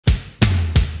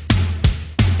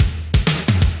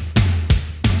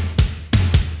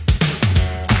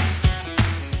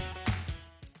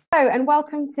and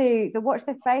welcome to the Watch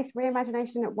This Space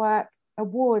Reimagination at Work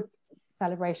Awards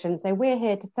celebration. So we're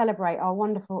here to celebrate our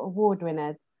wonderful award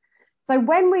winners. So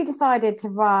when we decided to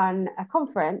run a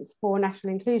conference for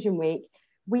National Inclusion Week,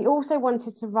 we also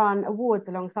wanted to run awards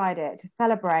alongside it to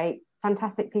celebrate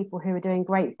fantastic people who are doing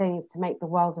great things to make the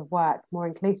world of work more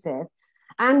inclusive.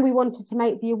 And we wanted to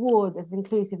make the awards as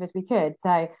inclusive as we could.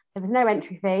 So there was no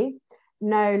entry fee,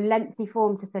 no lengthy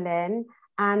form to fill in,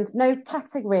 and no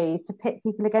categories to pit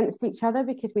people against each other,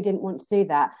 because we didn't want to do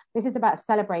that. This is about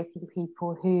celebrating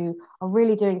people who are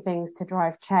really doing things to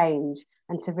drive change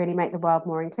and to really make the world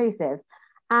more inclusive.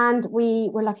 And we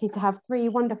were lucky to have three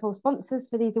wonderful sponsors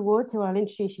for these awards, who I'll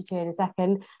introduce you to in a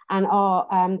second. And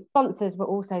our sponsors were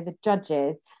also the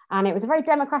judges. And it was a very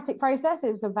democratic process.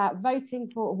 It was about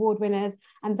voting for award winners,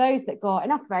 and those that got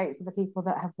enough votes are the people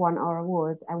that have won our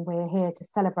awards. And we're here to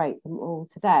celebrate them all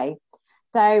today.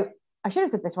 So I should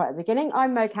have said this right at the beginning.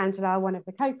 I'm Mo Candela, one of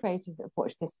the co-creators of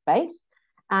Watch This Space.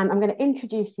 And I'm going to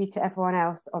introduce you to everyone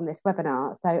else on this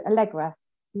webinar. So Allegra,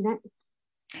 you next.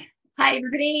 Hi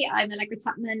everybody, I'm Allegra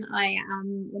Chapman. I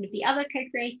am one of the other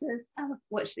co-creators of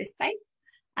Watch This Space,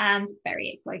 and very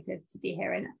excited to be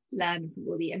here and learn from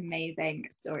all the amazing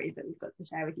stories that we've got to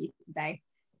share with you today.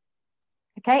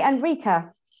 Okay, and Riikka,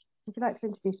 would you like to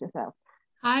introduce yourself?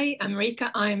 Hi, I'm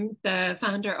Riikka. I'm the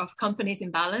founder of Companies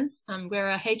in Balance, and we're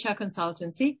a HR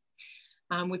consultancy.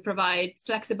 We provide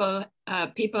flexible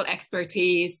people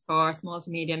expertise for small to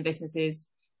medium businesses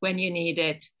when you need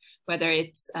it, whether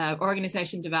it's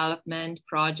organization development,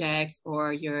 projects,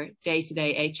 or your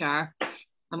day-to-day HR.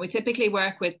 And we typically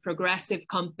work with progressive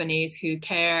companies who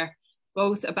care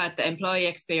both about the employee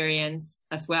experience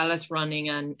as well as running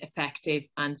an effective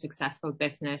and successful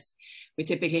business. We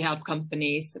typically help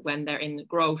companies when they're in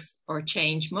growth or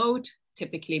change mode,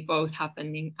 typically both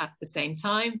happening at the same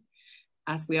time,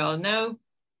 as we all know.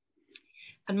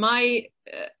 And my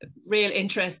real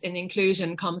interest in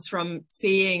inclusion comes from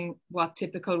seeing what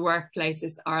typical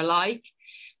workplaces are like,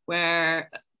 where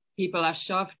people are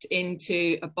shoved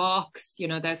into a box. You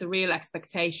know, there's a real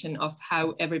expectation of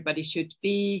how everybody should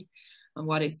be and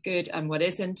what is good and what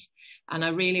isn't. And I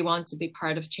really want to be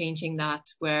part of changing that,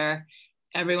 where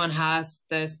everyone has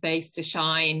the space to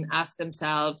shine as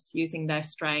themselves, using their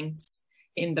strengths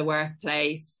in the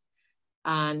workplace.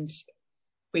 And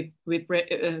we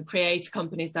create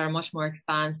companies that are much more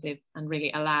expansive and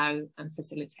really allow and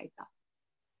facilitate that.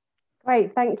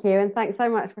 Great, thank you. And thanks so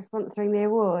much for sponsoring the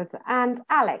awards. And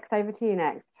Alex, over to you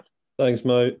next. Thanks,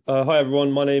 Mo. Hi,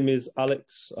 everyone. My name is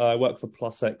Alex. I work for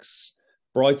PlusX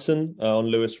Brighton on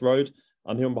Lewis Road.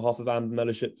 I'm here on behalf of Amber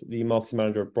Mellowship, the marketing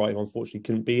manager of Brighton, unfortunately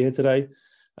couldn't be here today.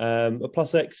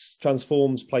 PlusX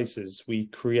transforms places. We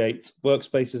create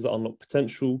workspaces that unlock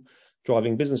potential,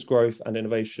 driving business growth and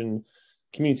innovation,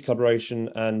 community collaboration,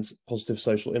 and positive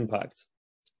social impact.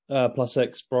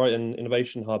 PlusX Brighton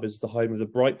Innovation Hub is the home of the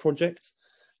BRITE project,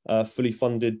 fully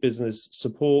funded business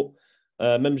support.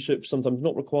 Membership sometimes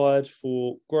not required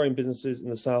for growing businesses in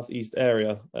the southeast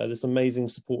area. This amazing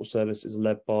support service is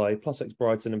led by PlusX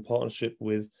Brighton in partnership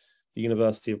with the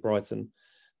University of Brighton.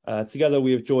 Together,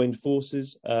 we have joined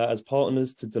forces as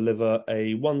partners to deliver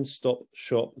a one-stop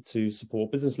shop to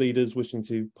support business leaders wishing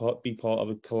to be part of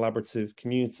a collaborative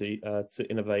community to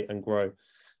innovate and grow.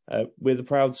 We're the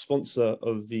proud sponsor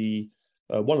of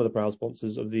one of the proud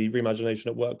sponsors of the Reimagination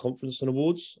at Work Conference and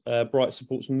Awards. BRITE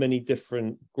supports many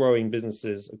different growing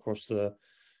businesses across the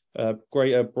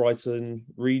greater Brighton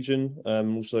region,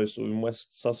 also sort of in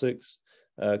West Sussex,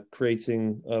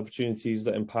 creating opportunities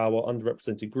that empower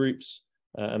underrepresented groups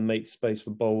and make space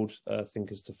for bold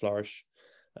thinkers to flourish.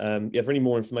 For any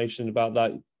more information about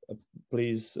that,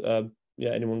 please,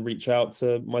 anyone reach out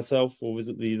to myself or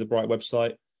visit the BRITE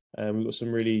website. We've got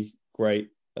some really great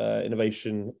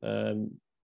innovation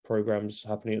programs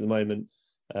happening at the moment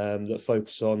that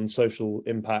focus on social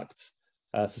impact,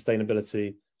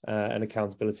 sustainability, and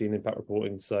accountability and impact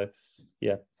reporting. So,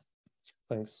 yeah,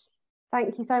 thanks.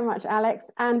 Thank you so much, Alex.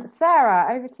 And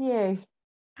Sarah, over to you.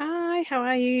 Hi, how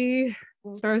are you?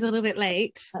 Sorry I was a little bit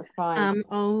late. That's fine.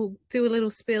 I'll do a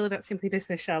little spiel about Simply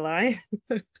Business, shall I?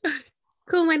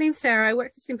 Cool, my name's Sarah. I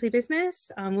work for Simply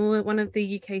Business. We're one of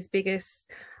the UK's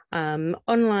biggest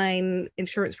online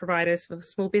insurance providers for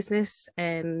small businesses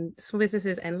and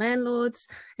landlords,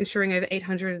 insuring over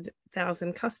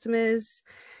 800,000 customers,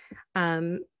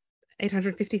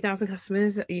 850,000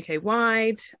 customers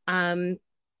UK-wide.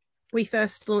 We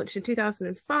first launched in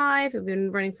 2005. We've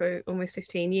been running for almost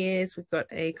 15 years. We've got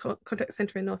a contact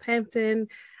centre in Northampton,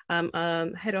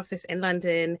 head office in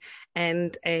London,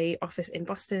 and a office in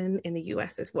Boston in the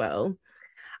US as well.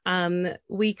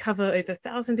 We cover over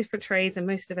 1,000 different trades, and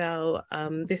most of our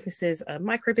businesses are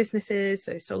micro businesses,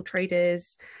 so sole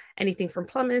traders, anything from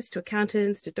plumbers to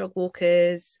accountants to dog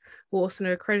walkers. We're also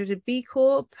an accredited B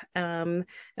Corp, and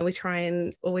we try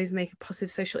and always make a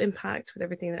positive social impact with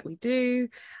everything that we do.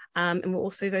 And we're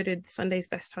also voted Sunday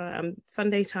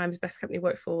Times Best Company to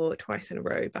Work For twice in a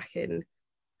row back in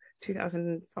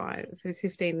 2005,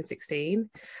 15 and 16.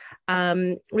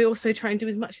 We also try and do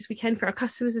as much as we can for our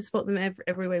customers and support them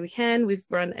every way we can. We've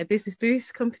run a business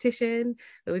boost competition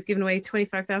where we've given away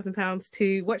 £25,000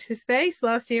 to Watch This Space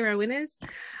last year, our winners.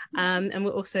 And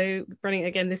we're also running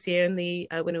again this year, and the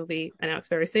winner will be announced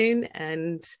very soon.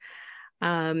 And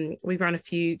we run a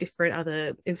few different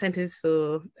other incentives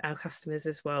for our customers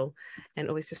as well, and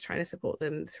always just trying to support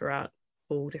them throughout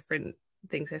all different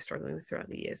things they're struggling with throughout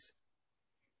the years.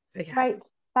 So, yeah. Great.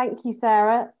 Thank you,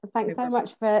 Sarah. Thanks so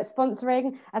much for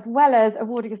sponsoring, as well as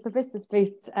awarding us the Business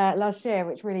Boost last year,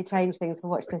 which really changed things for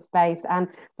Watch This Space. And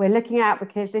we're looking out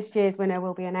because this year's winner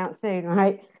will be announced soon,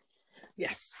 right?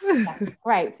 Yes.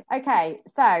 Great. Okay.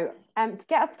 So to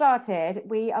get us started,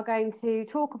 we are going to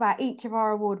talk about each of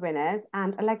our award winners.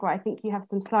 And Allegra, I think you have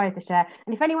some slides to share.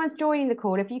 And if anyone's joining the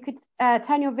call, if you could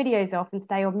turn your videos off and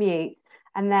stay on mute.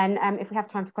 And then if we have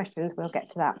time for questions, we'll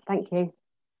get to that. Thank you.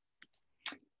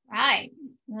 Right,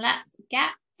 let's get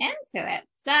into it.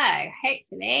 So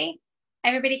hopefully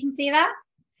everybody can see that.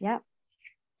 Yep.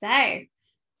 So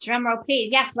drum roll,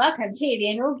 please. Yes, welcome to the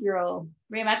inaugural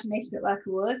Reimagination at Work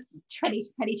Awards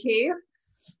 2022.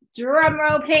 Drum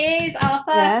roll, please. Our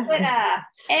first winner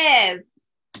is...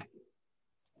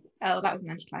 Oh, that was an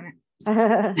anticlimax.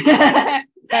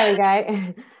 There we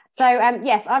go. So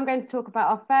yes, I'm going to talk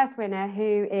about our first winner,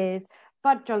 who is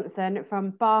Bud Johnson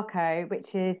from BARCO,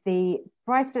 which is the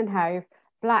Brighton and Hove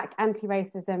Black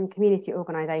Anti-Racism Community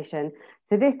Organisation.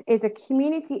 So this is a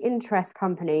community interest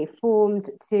company formed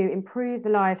to improve the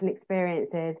lives and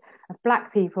experiences of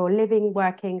Black people living,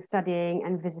 working, studying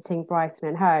and visiting Brighton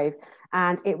and Hove.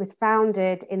 And it was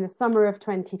founded in the summer of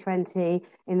 2020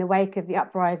 in the wake of the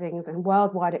uprisings and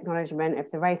worldwide acknowledgement of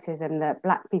the racism that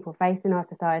Black people face in our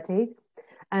societies.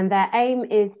 And their aim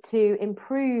is to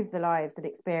improve the lives and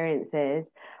experiences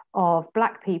of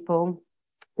Black people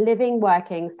living,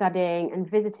 working, studying and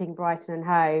visiting Brighton and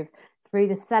Hove through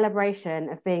the celebration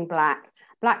of being Black,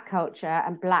 Black culture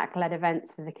and Black-led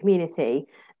events for the community.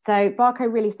 So BARCO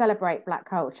really celebrate Black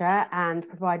culture and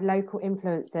provide local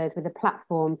influencers with a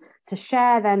platform to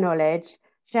share their knowledge,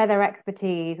 share their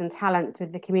expertise and talents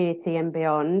with the community and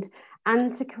beyond,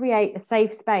 and to create a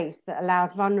safe space that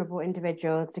allows vulnerable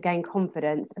individuals to gain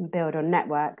confidence and build on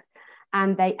networks.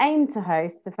 And they aim to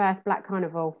host the first Black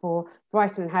Carnival for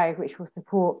Brighton and Hove, which will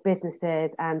support businesses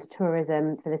and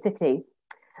tourism for the city.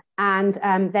 And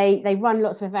they run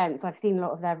lots of events. I've seen a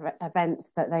lot of their events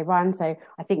that they run. So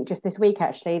I think just this week,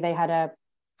 actually, they had a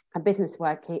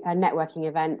networking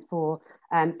event for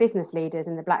business leaders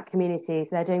in the Black community. So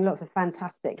they're doing lots of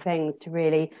fantastic things to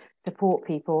really support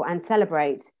people and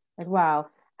celebrate as well.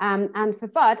 And for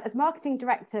Bud, as marketing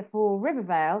director for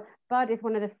Rivervale, Bud is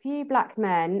one of the few Black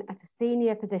men at a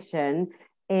senior position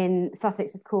in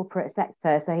Sussex's corporate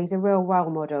sector. So he's a real role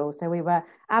model. So we were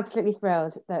absolutely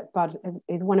thrilled that Bud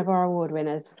is one of our award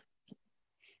winners.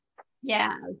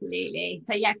 Yeah, absolutely.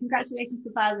 So yeah, congratulations to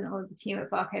Bud and all of the team at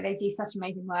BARCO. They do such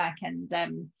amazing work. And,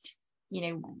 you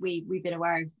know, we've been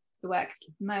aware of the work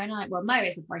because Mo and I, well, Mo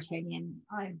is a Brightonian,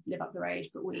 I live up the road,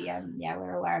 but we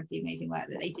we're aware of the amazing work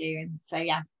that they do, and so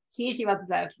yeah, hugely well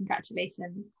deserved.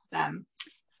 Congratulations.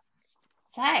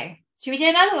 So should we do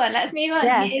another one? Let's move on.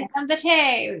 Yeah. Here's number 2.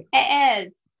 It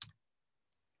is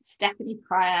Stephanie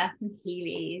Pryor from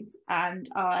Heelys, and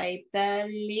I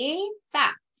believe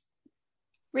that's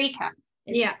Riikka.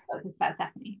 Yeah, that's about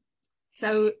Stephanie.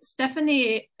 So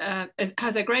Stephanie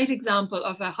has a great example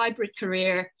of a hybrid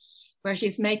career where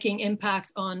she's making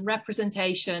impact on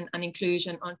representation and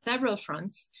inclusion on several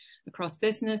fronts across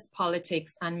business,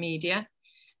 politics, and media.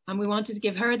 And we wanted to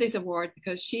give her this award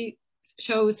because she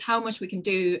shows how much we can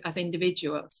do as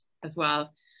individuals as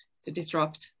well to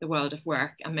disrupt the world of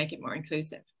work and make it more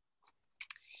inclusive.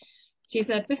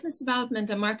 She's a business development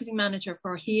and marketing manager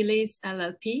for Heelys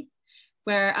LLP,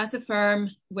 where as a firm,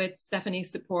 with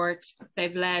Stephanie's support,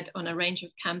 they've led on a range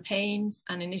of campaigns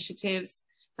and initiatives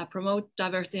that promote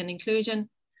diversity and inclusion.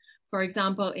 For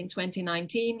example, in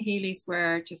 2019, Heelys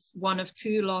were just one of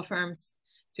 2 law firms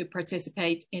to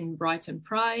participate in Brighton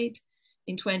Pride.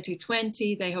 In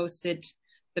 2020, they hosted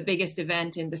the biggest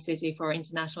event in the city for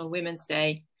International Women's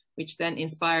Day, which then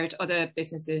inspired other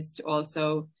businesses to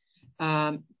also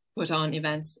put on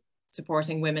events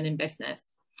supporting women in business.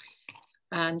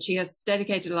 And she has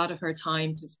dedicated a lot of her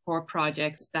time to support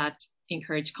projects that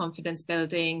encourage confidence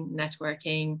building,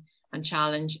 networking, and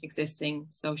challenge existing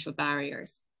social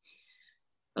barriers.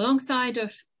 Alongside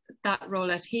of that role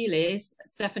at Healy's,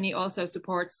 Stephanie also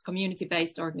supports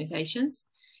community-based organisations,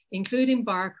 including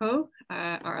Barco,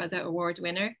 our other award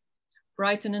winner,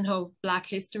 Brighton and Hove Black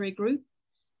History Group,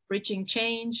 Bridging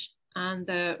Change, and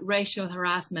the Racial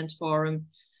Harassment Forum.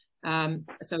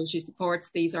 So she supports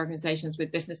these organisations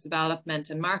with business development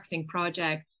and marketing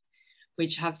projects,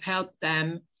 which have helped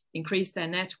them increase their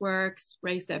networks,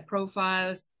 raise their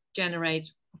profiles,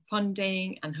 generate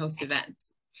funding, and host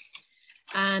events.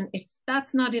 And if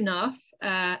that's not enough,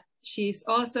 she's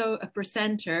also a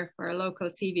presenter for a local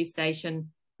TV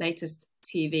station, Latest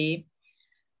TV,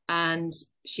 and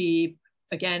she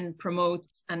again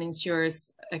promotes and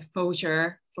ensures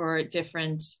exposure for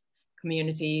different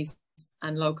communities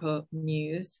and local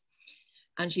news.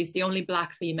 And she's the only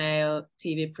Black female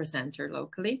TV presenter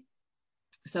locally.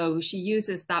 So she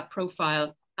uses that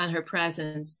profile and her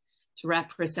presence to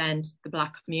represent the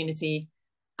Black community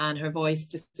and her voice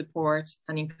to support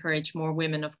and encourage more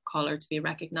women of colour to be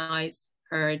recognised,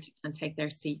 heard, and take their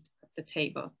seat at the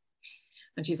table.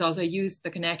 And she's also used the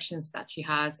connections that she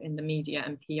has in the media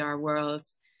and PR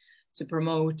worlds to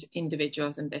promote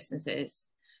individuals and businesses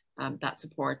that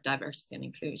support diversity and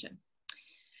inclusion.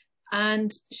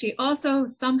 And she also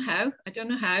somehow, I don't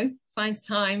know how, finds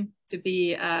time to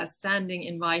be a standing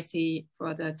invitee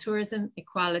for the Tourism,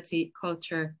 Equality,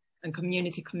 Culture and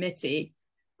Community Committee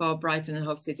for Brighton and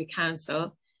Hove City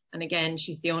Council. And again,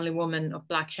 she's the only woman of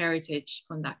Black heritage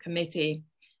on that committee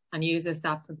and uses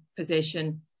that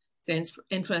position to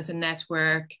influence a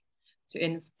network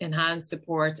to enhance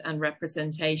support and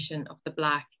representation of the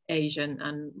Black, Asian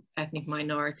and ethnic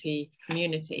minority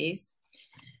communities.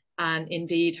 And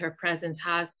indeed, her presence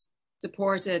has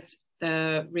supported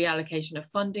the reallocation of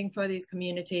funding for these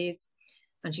communities.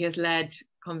 And she has led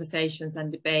conversations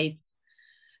and debates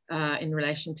in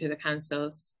relation to the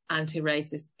Council's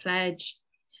anti-racist pledge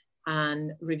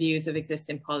and reviews of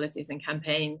existing policies and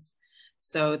campaigns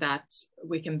so that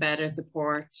we can better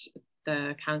support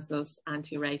the Council's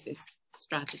anti-racist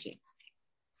strategy.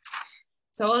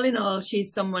 So all in all,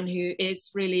 she's someone who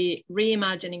is really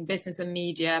reimagining business and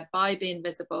media by being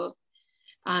visible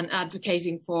and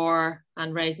advocating for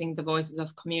and raising the voices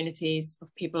of communities,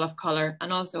 of people of colour,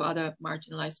 and also other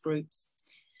marginalised groups.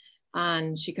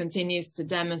 And she continues to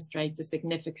demonstrate the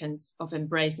significance of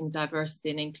embracing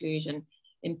diversity and inclusion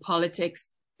in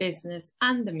politics, business,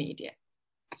 and the media.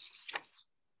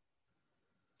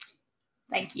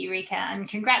 Thank you, Riikka, and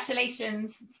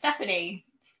congratulations, Stephanie.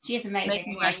 She is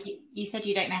amazing. Yeah, you said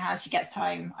you don't know how she gets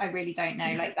time. I really don't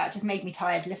know. Like, that just made me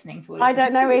tired listening to all of I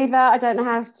don't know either. I don't know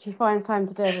how she finds time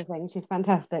to do everything. She's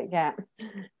fantastic, yeah.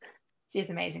 She is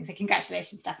amazing. So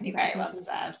congratulations, Stephanie, very well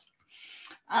deserved.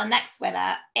 Our next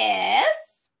winner is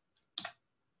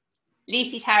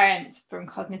Lucy Tarrant from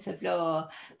Cognitive Law.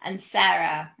 And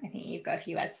Sarah, I think you've got a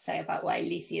few words to say about why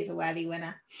Lucy is a worthy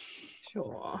winner.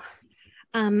 Sure.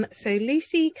 So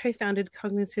Lucy co-founded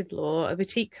Cognitive Law, a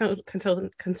boutique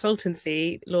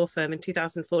consultancy law firm, in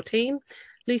 2014.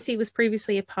 Lucy was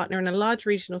previously a partner in a large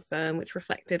regional firm which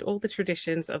reflected all the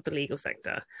traditions of the legal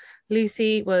sector.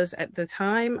 Lucy was at the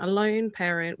time a lone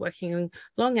parent working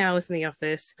long hours in the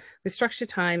office with structured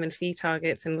time and fee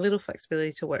targets and little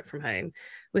flexibility to work from home.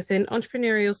 With an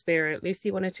entrepreneurial spirit,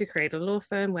 Lucy wanted to create a law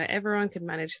firm where everyone could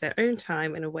manage their own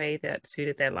time in a way that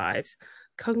suited their lives.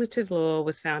 Cognitive Law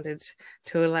was founded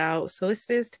to allow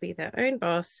solicitors to be their own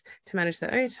boss, to manage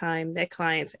their own time, their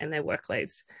clients, and their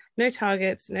workloads. No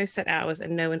targets, no set hours,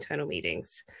 and no internal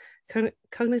meetings.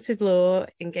 Cognitive Law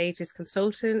engages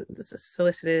consultants,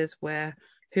 solicitors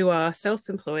who are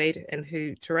self-employed and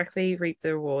who directly reap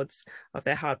the rewards of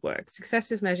their hard work.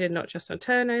 Success is measured not just on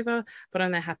turnover, but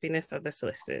on the happiness of the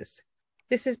solicitors.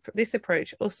 This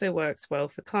approach also works well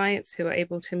for clients who are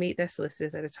able to meet their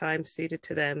solicitors at a time suited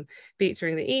to them, be it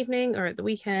during the evening or at the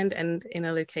weekend, and in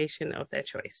a location of their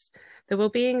choice. The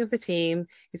well-being of the team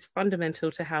is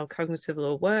fundamental to how Cognitive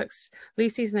Law works.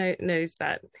 Lucy knows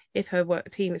that if her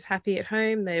team is happy at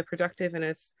home, they are productive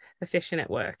and efficient at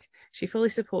work. She fully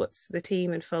supports the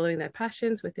team in following their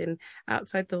passions within and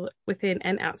outside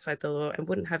the law, and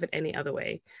wouldn't have it any other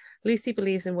way. Lucy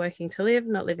believes in working to live,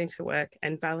 not living to work,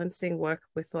 and balancing work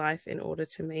with life in order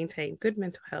to maintain good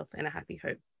mental health and a happy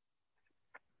home.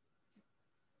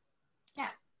 Yeah,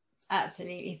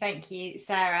 absolutely. Thank you,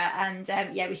 Sarah. And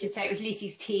yeah, we should say it was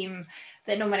Lucy's team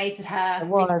that nominated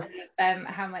her.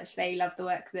 How much they love the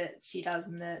work that she does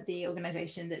and the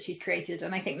organisation that she's created.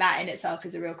 And I think that in itself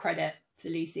is a real credit to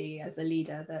Lucy as a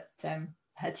leader, that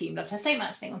her team loved her so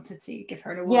much they wanted to give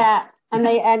her an award. Yeah,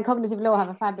 and Cognitive Law have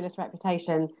a fabulous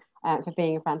reputation. for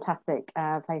being a fantastic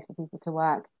place for people to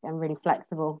work and really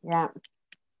flexible.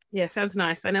 Yeah, sounds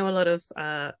nice. I know a lot of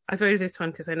I voted this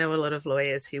one because I know a lot of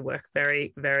lawyers who work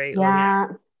very, very long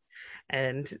hours,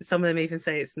 and some of them even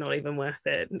say it's not even worth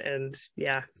it. And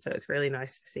so it's really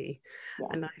nice to see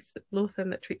a nice law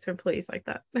firm that treats their employees like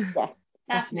that. Yeah,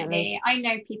 definitely. I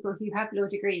know people who have law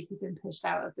degrees who've been pushed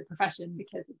out of the profession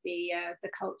because of the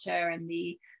culture and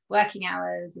the working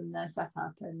hours and the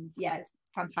setup. And it's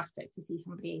fantastic to see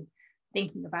somebody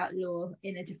thinking about law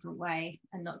in a different way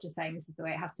and not just saying this is the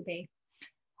way it has to be.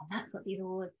 And that's what these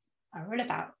awards are all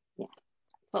about. Yeah,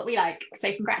 that's what we like.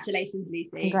 So congratulations,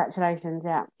 Lucy. Congratulations.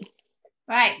 Yeah.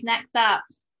 Right, next up,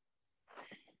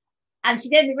 and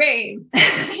she's in the room.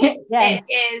 It's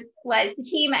the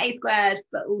team at A Squared,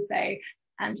 but also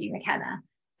Angie McKenna.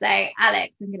 So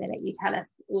Alex, I'm going to let you tell us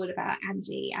all about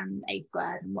Angie and A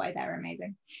Squared and why they're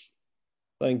amazing.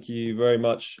 Thank you very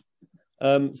much.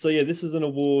 This is an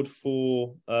award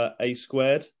for A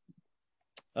Squared,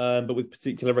 but with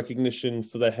particular recognition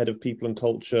for their head of people and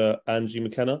culture, Angie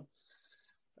McKenna.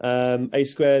 A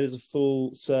Squared is a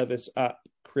full service app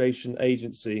creation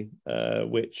agency,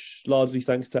 which largely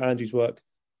thanks to Angie's work,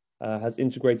 has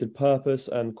integrated purpose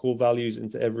and core values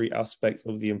into every aspect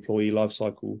of the employee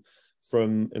lifecycle,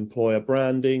 from employer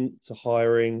branding to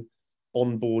hiring,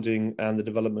 onboarding, and the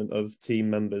development of team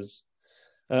members.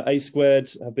 A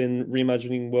Squared have been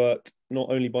reimagining work not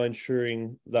only by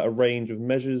ensuring that a range of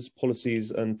measures,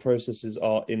 policies, and processes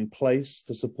are in place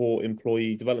to support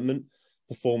employee development,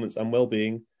 performance, and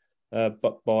well-being,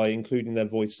 but by including their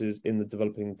voices in the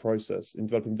developing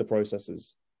the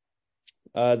processes.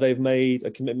 They've made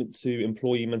a commitment to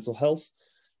employee mental health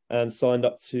and signed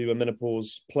up to a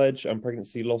menopause pledge and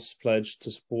pregnancy loss pledge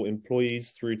to support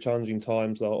employees through challenging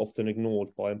times that are often ignored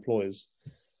by employers.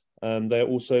 They're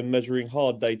also measuring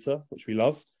hard data, which we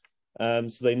love. So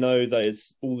they know that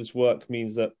all this work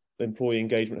means that employee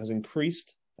engagement has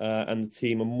increased and the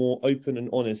team are more open and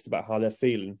honest about how they're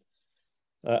feeling.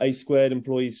 A Squared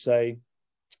employees say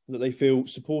that they feel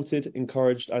supported,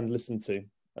 encouraged, and listened to.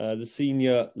 The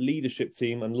senior leadership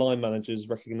team and line managers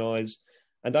recognise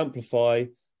and amplify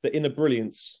the inner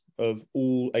brilliance of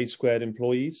all A Squared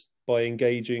employees by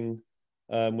engaging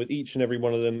with each and every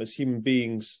one of them as human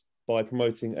beings by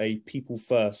promoting a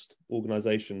people-first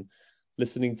organisation,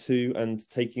 listening to and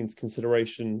taking into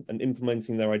consideration and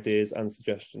implementing their ideas and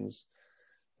suggestions.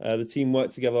 The team work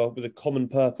together with a common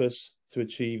purpose to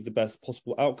achieve the best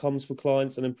possible outcomes for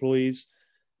clients and employees.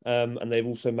 And they've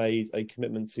also made a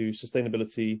commitment to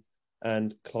sustainability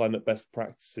and climate best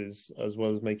practices, as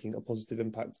well as making a positive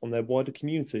impact on their wider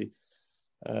community.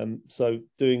 So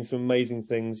doing some amazing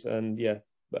things, and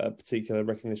particular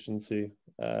recognition to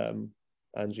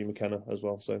Angie McKenna as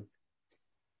well. So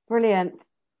brilliant.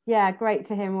 Yeah, great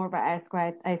to hear more about A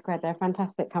Squared. A Squared, they're a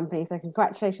fantastic company. So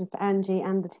congratulations to Angie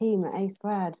and the team at A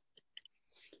Squared.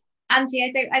 Angie,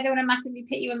 I don't want to massively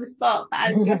put you on the spot, but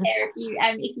as you're here,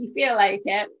 if you feel like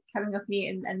it, coming off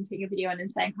mute and putting a video on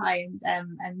and saying hi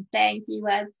and saying a few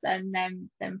words, then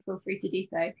feel free to do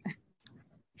so.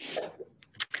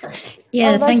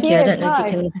 Yeah, thank you. I don't know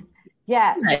if you can.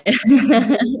 Yeah.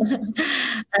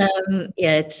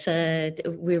 It's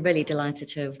we're really delighted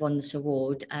to have won this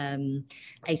award.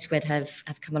 A Squared have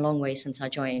come a long way since I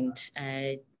joined.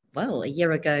 A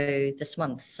year ago this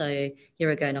month, so a year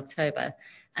ago in October.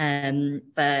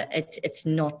 But it's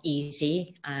not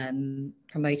easy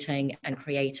promoting and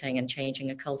creating and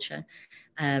changing a culture.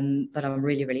 But I'm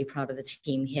really, really proud of the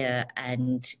team here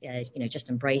and, just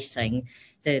embracing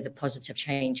the positive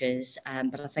changes.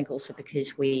 But I think also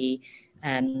because we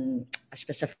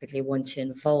specifically want to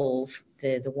involve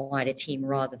the wider team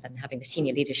rather than having the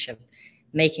senior leadership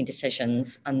making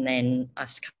decisions and then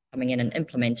us coming in and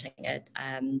implementing it.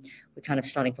 We're kind of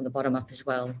starting from the bottom up as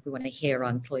well. We want to hear our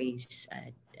employees'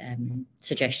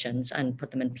 suggestions and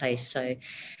put them in place. So,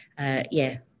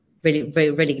 really, very,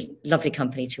 really lovely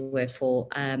company to work for,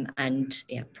 and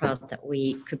proud that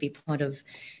we could be part of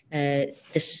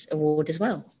this award as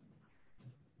well.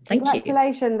 Thank you.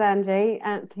 Congratulations, Angie,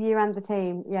 and to you and the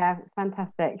team. Yeah,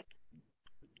 fantastic.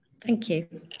 Thank you.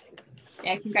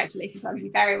 Yeah, congratulations, Angie.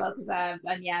 Very well deserved,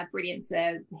 and brilliant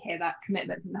to hear that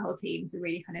commitment from the whole team to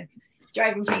really kind of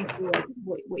driving change forward.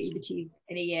 What you've achieved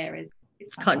in a year is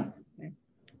can't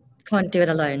do it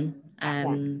alone.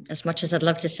 As much as I'd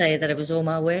love to say that it was all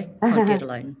my work, can't do it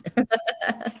alone.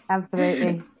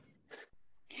 Absolutely.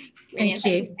 Brilliant. Thank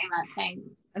you so much. Thanks.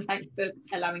 And thanks for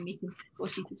allowing me to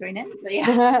force you to join in. So,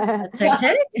 that's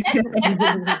okay.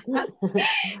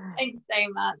 Thanks so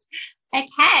much.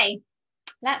 Okay,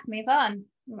 let's move on.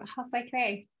 We're halfway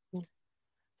through.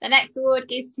 The next award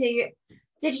goes to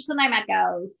Digital Nomad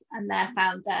Girls and their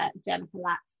founder, Jennifer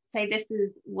Lax. So this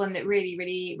is one that really,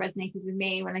 really resonated with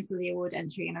me when I saw the award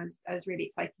entry, and I was really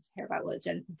excited to hear about what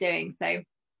Jennifer's doing. So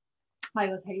I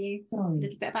will tell you a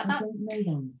little bit about that.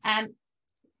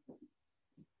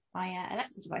 My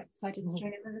Alexa device decided to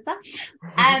join in with that.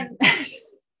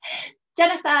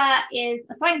 Jennifer is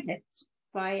a scientist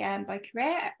by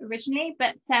career originally,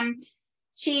 but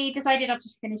she decided after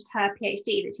she finished her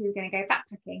PhD that she was going to go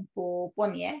backpacking for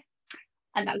 1 year,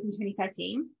 and that was in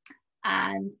 2013.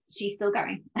 And she's still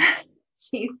going.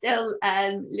 She's still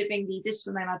living the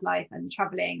digital nomad life and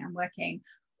traveling and working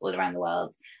all around the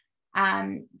world.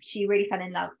 She really fell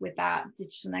in love with that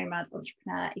digital nomad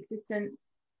entrepreneur existence.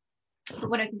 But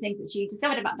one of the things that she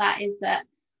discovered about that is that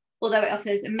although it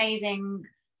offers amazing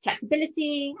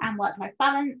flexibility and work-life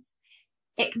balance,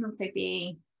 it can also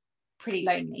be pretty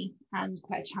lonely and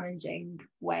quite a challenging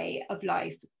way of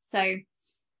life. So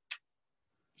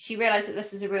she realized that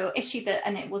this was a real issue,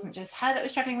 and it wasn't just her that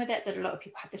was struggling with it, that a lot of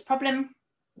people had this problem.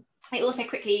 It also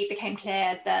quickly became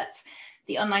clear that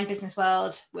the online business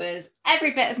world was every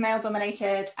bit as male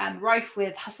dominated and rife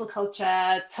with hustle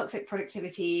culture, toxic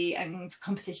productivity and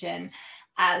competition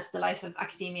as the life of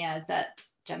academia that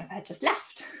Jennifer had just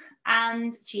left.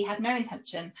 And she had no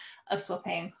intention of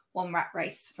swapping one rat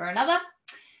race for another.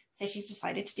 So she's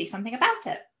decided to do something about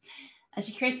it. And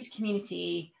she created a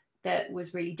community that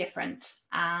was really different,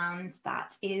 and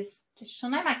that is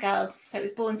Digital Nomad Girls. So it was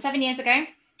born 7 years ago,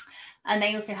 and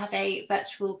they also have a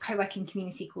virtual co-working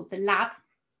community called The Lab,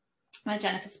 where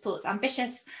Jennifer supports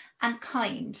ambitious and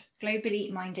kind,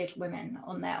 globally minded women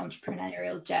on their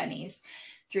entrepreneurial journeys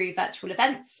through virtual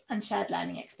events and shared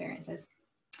learning experiences.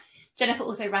 Jennifer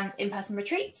also runs in-person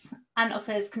retreats and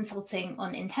offers consulting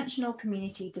on intentional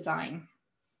community design.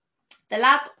 The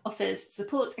Lab offers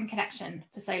support and connection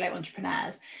for solo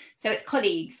entrepreneurs, so it's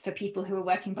colleagues for people who are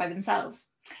working by themselves.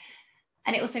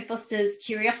 And it also fosters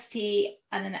curiosity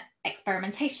and an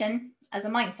experimentation as a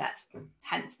mindset,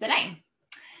 hence the name.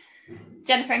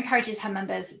 Jennifer encourages her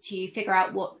members to figure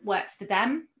out what works for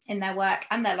them in their work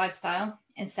and their lifestyle,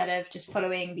 instead of just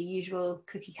following the usual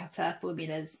cookie cutter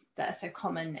formulas that are so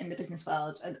common in the business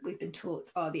world and that we've been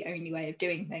taught are the only way of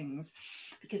doing things,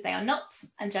 because they are not.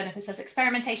 And Jennifer says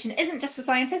experimentation isn't just for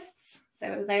scientists.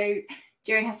 So although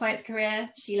during her science career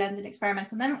she learned an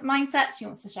experimental mindset, she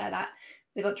wants to share that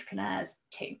with entrepreneurs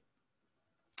too.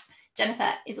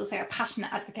 Jennifer is also a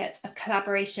passionate advocate of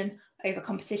collaboration over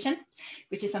competition,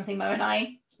 which is something Mo and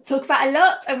I talk about a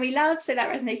lot and we love, so that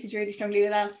resonated really strongly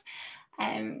with us.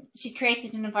 She's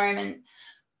created an environment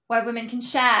where women can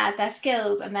share their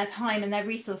skills and their time and their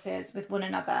resources with one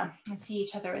another and see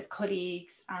each other as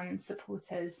colleagues and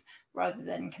supporters rather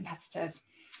than competitors.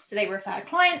 So they refer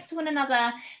clients to one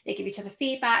another, they give each other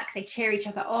feedback, they cheer each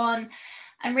other on.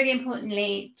 And really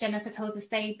importantly, Jennifer told us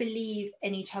they believe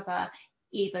in each other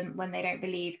even when they don't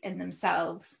believe in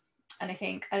themselves. And I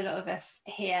think a lot of us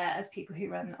here as people who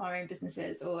run our own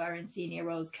businesses or are in senior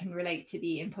roles can relate to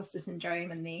the imposter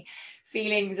syndrome and the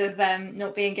feelings of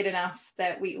not being good enough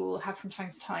that we all have from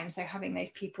time to time. So having those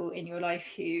people in your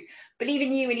life who believe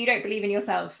in you when you don't believe in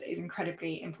yourself is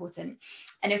incredibly important.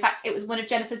 And in fact, it was one of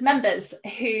Jennifer's members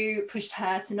who pushed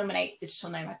her to nominate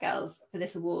Digital Nomad Girls for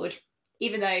this award,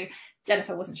 even though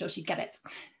Jennifer wasn't sure she'd get it.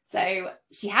 So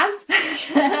she has.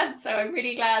 So I'm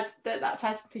really glad that that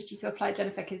person pushed you to apply,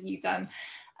 Jennifer, because you've done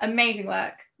amazing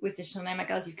work with Digital Nomad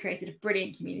Girls. You've created a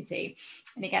brilliant community.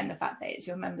 And again, the fact that it's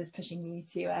your members pushing you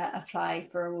to apply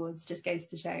for awards just goes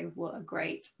to show what a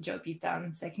great job you've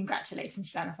done. So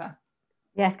congratulations, Jennifer.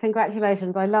 Yes,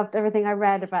 congratulations. I loved everything I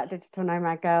read about Digital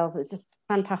Nomad Girls. It's just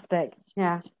fantastic.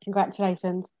 Yeah,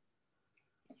 congratulations.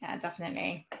 Yeah,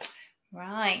 definitely.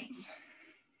 Right.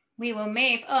 We will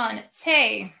move on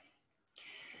to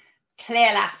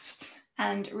Clearleft,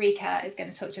 and Riikka is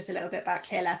going to talk to us a little bit about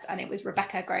Clearleft, and it was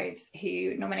Rebecca Groves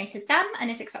who nominated them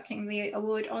and is accepting the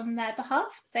award on their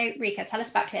behalf. So Riikka, tell us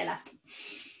about Clearleft.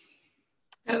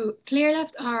 So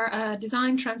Clearleft are a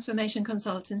design transformation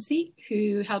consultancy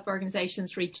who help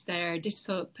organizations reach their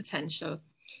digital potential.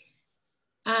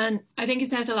 And I think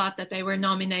it says a lot that they were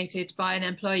nominated by an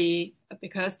employee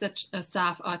because the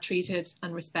staff are treated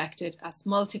and respected as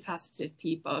multifaceted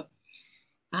people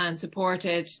and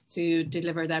supported to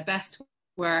deliver their best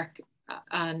work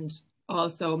and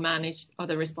also manage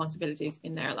other responsibilities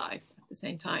in their lives at the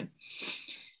same time.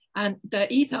 And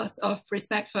the ethos of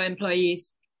respect for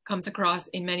employees comes across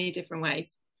in many different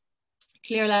ways.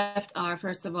 Clearleft are,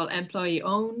 first of all, employee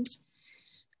owned,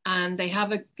 and they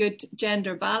have a good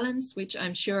gender balance, which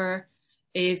I'm sure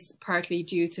is partly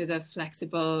due to the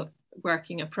flexible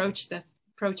working approaches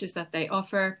that they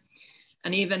offer.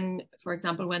 And even, for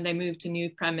example, when they moved to new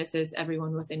premises,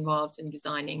 everyone was involved in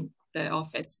designing the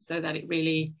office so that it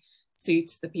really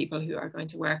suits the people who are going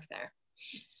to work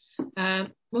there.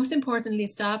 Most importantly,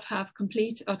 staff have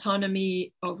complete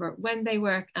autonomy over when they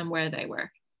work and where they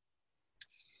work.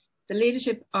 The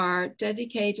leadership are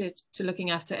dedicated to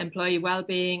looking after employee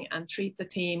well-being and treat the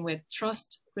team with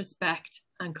trust, respect,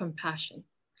 and compassion.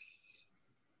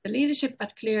 The leadership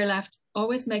at Clearleft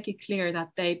always make it clear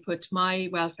that they put my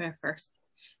welfare first.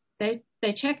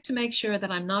 They check to make sure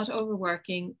that I'm not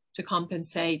overworking to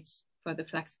compensate for the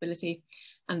flexibility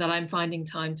and that I'm finding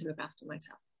time to look after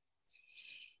myself.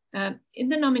 In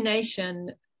the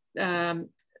nomination,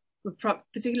 we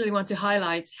particularly want to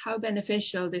highlight how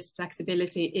beneficial this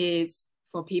flexibility is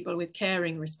for people with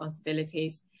caring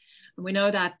responsibilities. And we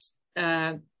know that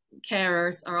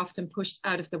carers are often pushed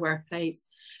out of the workplace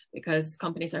because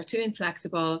companies are too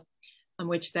inflexible, and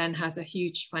which then has a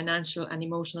huge financial and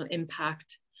emotional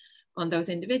impact on those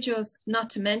individuals, not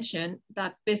to mention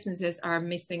that businesses are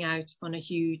missing out on a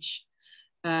huge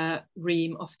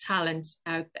ream of talent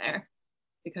out there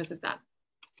because of that.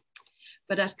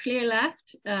 But at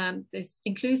Clearleft, this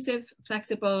inclusive,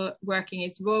 flexible working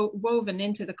is woven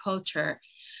into the culture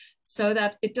so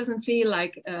that it doesn't feel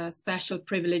like special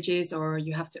privileges, or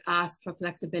you have to ask for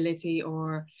flexibility,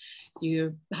 or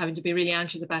you're having to be really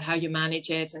anxious about how you manage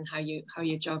it and how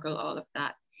you juggle all of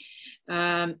that.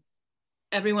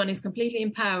 Everyone is completely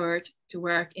empowered to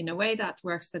work in a way that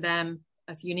works for them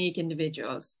as unique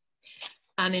individuals.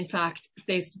 And in fact,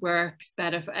 this works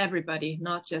better for everybody,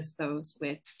 not just those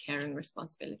with caring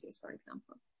responsibilities, for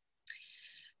example.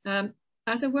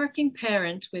 As a working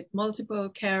parent with multiple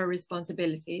care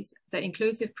responsibilities, the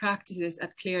inclusive practices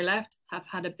at Clearleft have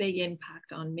had a big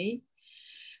impact on me.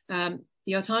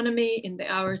 The autonomy in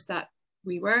the hours that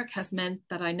we work has meant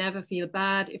that I never feel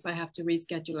bad if I have to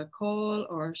reschedule a call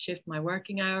or shift my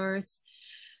working hours.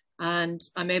 And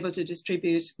I'm able to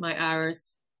distribute my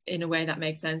hours in a way that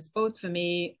makes sense, both for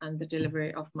me and the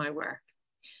delivery of my work.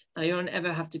 I don't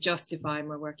ever have to justify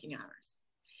my working hours.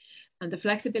 And the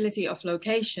flexibility of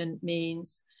location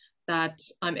means that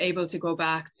I'm able to go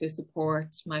back to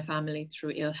support my family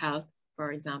through ill health,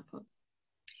 for example.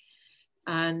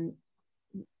 And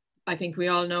I think we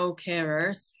all know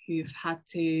carers who've had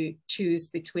to choose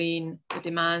between the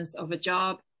demands of a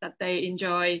job that they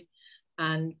enjoy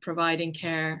and providing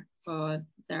care for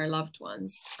their loved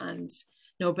ones. And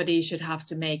nobody should have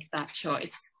to make that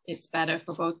choice. It's better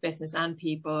for both business and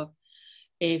people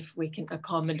if we can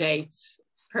accommodate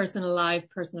personal life,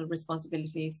 personal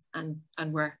responsibilities, and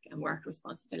work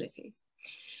responsibilities.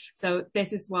 So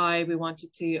this is why we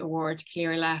wanted to award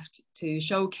Clearleft to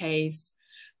showcase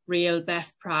real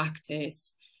best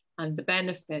practice and the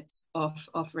benefits of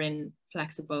offering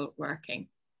flexible working.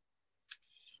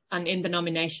 And in the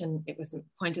nomination, it was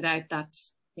pointed out that,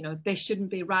 you know, this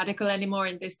shouldn't be radical anymore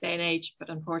in this day and age, but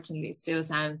unfortunately it still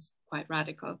sounds quite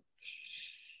radical.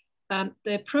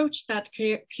 The approach that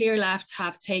Clearleft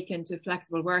have taken to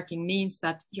flexible working means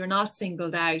that you're not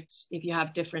singled out if you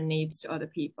have different needs to other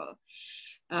people.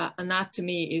 And that to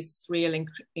me is real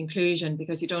inclusion,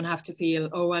 because you don't have to feel,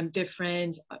 oh, I'm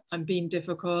different, I'm being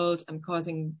difficult, I'm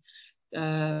causing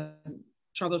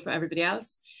trouble for everybody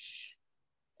else.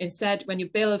 Instead, when you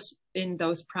build in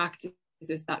those practices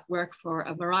that work for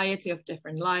a variety of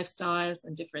different lifestyles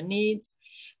and different needs,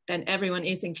 then everyone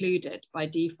is included by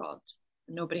default.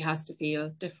 Nobody has to feel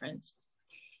different.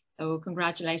 So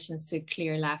congratulations to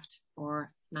Clearleft for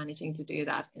managing to do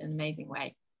that in an amazing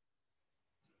way.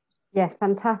 Yes,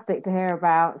 fantastic to hear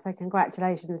about. So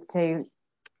congratulations to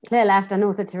Clearleft and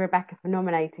also to Rebecca for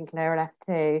nominating Clearleft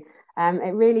too.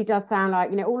 It really does sound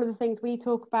like, you know, all of the things we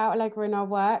talk about, Allegra, in our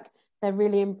work, they're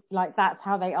really like, that's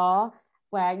how they are,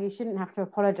 where you shouldn't have to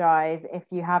apologise if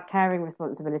you have caring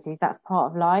responsibilities. That's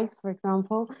part of life, for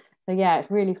example. So yeah, it's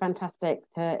really fantastic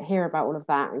to hear about all of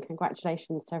that, and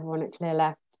congratulations to everyone at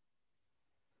Clearleft.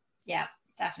 Yeah,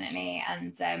 definitely,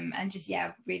 and just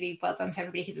yeah, really well done to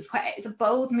everybody, because it's a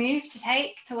bold move to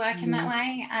take to work in that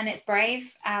way, and it's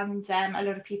brave, and a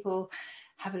lot of people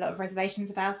have a lot of reservations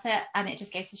about it, and it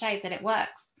just goes to show that it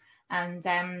works.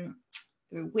 And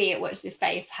we at Watch This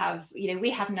Space have, you know, we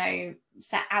have no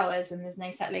set hours and there's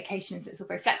no set locations. It's all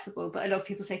very flexible, but a lot of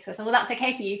people say to us, oh, well, that's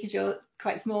okay for you because you're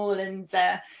quite small and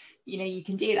you know, you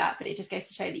can do that. But it just goes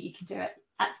to show that you can do it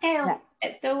at scale. Yeah.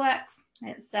 It still works.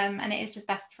 It's and it is just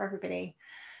best for everybody.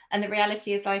 And the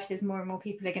reality of life is more and more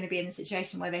people are going to be in the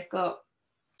situation where they've got,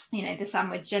 you know, the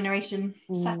sandwich generation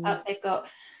set up. They've got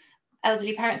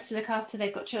elderly parents to look after,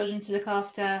 they've got children to look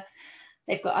after,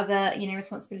 they've got other,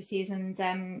 responsibilities, and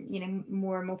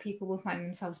more and more people will find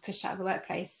themselves pushed out of the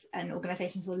workplace, and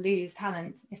organisations will lose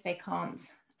talent if they can't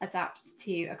adapt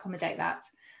to accommodate that.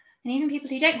 And even people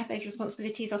who don't have those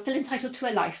responsibilities are still entitled to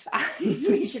a life, and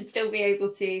we should still be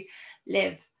able to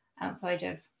live outside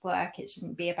of work. It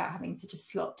shouldn't be about having to just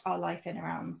slot our life in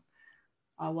around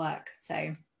our work.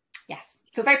 So yes,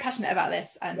 I feel very passionate about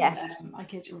this, and I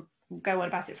could go on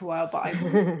about it for a while, but I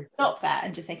will stop there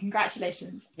and just say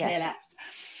congratulations, clear left,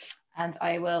 and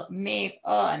I will move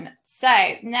on.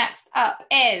 So next up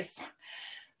is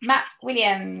Matt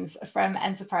Williams from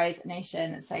Enterprise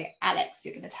Nation. So Alex,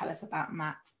 you're going to tell us about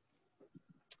Matt.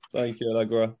 Thank you,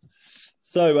 Allegra.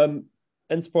 So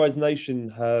Enterprise Nation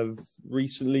have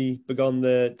recently begun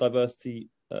their diversity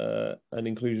and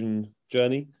inclusion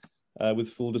journey. With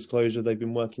full disclosure, they've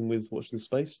been working with Watch This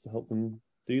Space to help them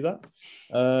do that.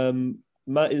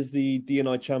 Matt is the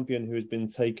D&I champion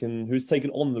who's taken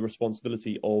on the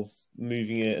responsibility of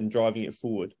moving it and driving it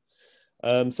forward.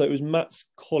 So it was Matt's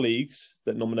colleagues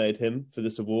that nominated him for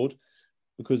this award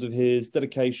because of his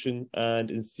dedication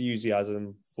and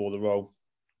enthusiasm for the role.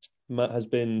 Matt has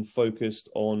been focused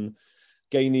on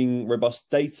gaining robust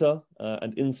data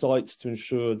and insights to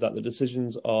ensure that the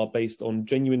decisions are based on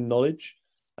genuine knowledge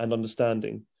and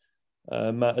understanding.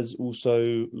 Matt is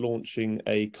also launching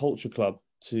a culture club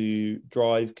to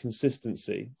drive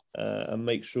consistency and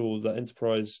make sure that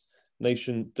Enterprise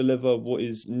Nation deliver what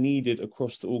is needed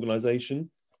across the organisation,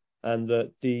 and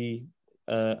that D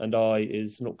and I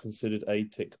is not considered a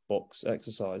tick box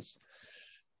exercise.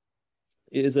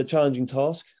 It is a challenging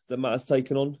task that Matt has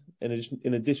taken on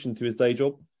in addition to his day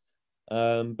job,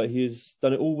 but he has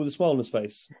done it all with a smile on his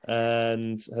face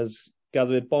and has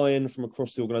gathered buy-in from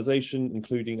across the organisation,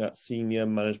 including at senior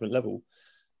management level.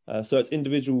 So it's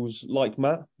individuals like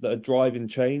Matt that are driving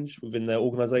change within their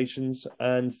organisations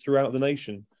and throughout the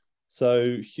nation.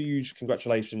 So huge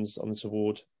congratulations on this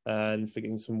award and for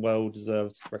getting some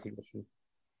well-deserved recognition.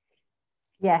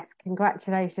 Yes,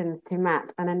 congratulations to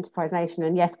Matt and Enterprise Nation.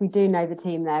 And yes, we do know the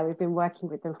team there. We've been working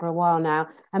with them for a while now.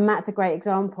 And Matt's a great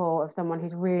example of someone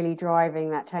who's really driving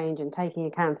that change and taking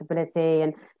accountability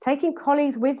and taking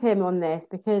colleagues with him on this,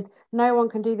 because no one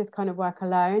can do this kind of work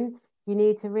alone. You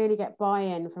need to really get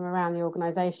buy-in from around the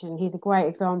organisation. He's a great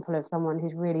example of someone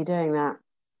who's really doing that.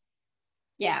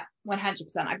 Yeah, 100%.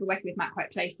 I've been working with Matt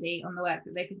quite closely on the work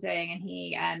that they've been doing, and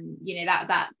he,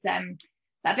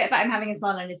 that bit about him having a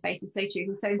smile on his face is so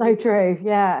true. He's so true,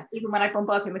 yeah. Even when I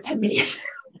bombard him with 10 million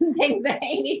things that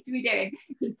he needs to be doing,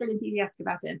 he's still enthusiastic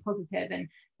about it and positive, and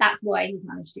that's why he's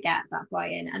managed to get that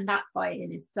buy-in. And that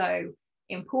buy-in is so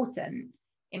important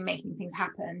in making things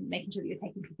happen, making sure that you're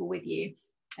taking people with you.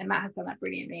 And Matt has done that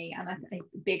brilliantly, and I think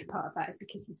a big part of that is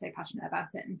because he's so passionate about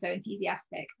it and so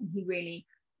enthusiastic, and he really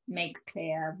makes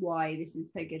clear why this is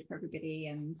so good for everybody,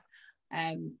 and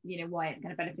why it's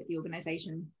going to benefit the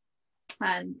organisation.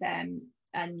 And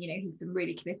he's been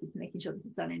really committed to making sure this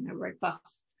is done in a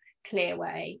robust, clear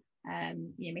way.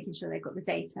 Making sure they've got the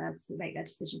data to make their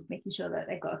decisions, making sure that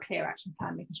they've got a clear action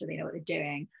plan, making sure they know what they're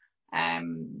doing.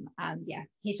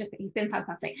 He's been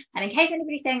fantastic. And in case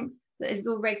anybody thinks that this is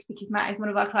all rigged because Matt is one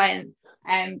of our clients,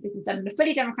 this was done in a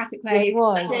fully democratic way.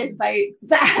 There's votes.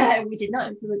 We did not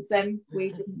influence them. We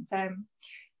didn't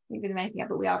do anything,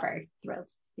 but we are very thrilled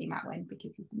to see Matt win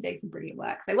because he's been doing some brilliant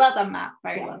work. So well done, Matt.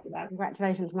 Very well done.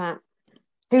 Congratulations, Matt.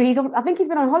 I think he's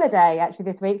been on holiday actually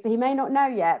this week, so he may not know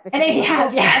yet. And he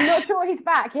has, yeah. I'm not sure he's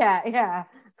back yet. Yeah.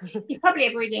 He's probably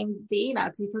avoiding the email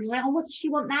because he's probably like, oh, what does she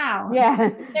want now? Yeah.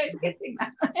 So it's a good thing,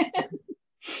 Matt.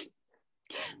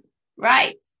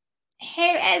 Right. Who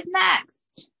is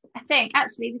next? I think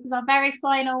actually this is our very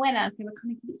final winner, so we're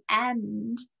coming to the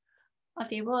end of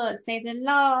the awards. So the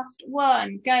last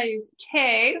one goes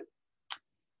to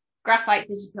Graphite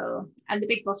Digital, and the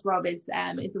big boss Rob is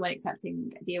the one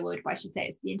accepting the award. But I should say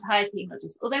it's the entire team, not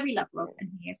just, although we love Rob and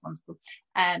he is wonderful,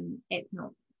 it's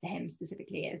not him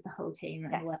specifically, it is the whole team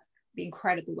and the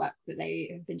incredible work that they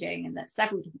have been doing, and that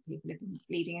several different people have been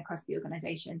leading across the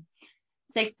organisation.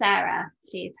 So Sarah,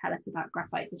 please tell us about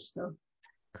Graphite Digital.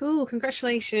 Cool,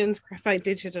 congratulations, Graphite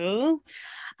Digital.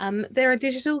 They're a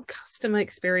digital customer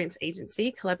experience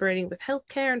agency collaborating with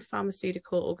healthcare and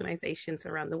pharmaceutical organisations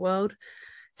around the world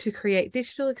to create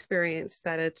digital experience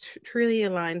that are truly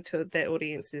aligned to their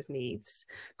audience's needs.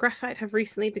 Graphite have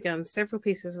recently begun several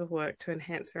pieces of work to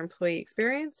enhance their employee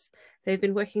experience. They've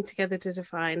been working together to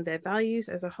define their values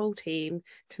as a whole team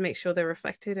to make sure they're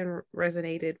reflected and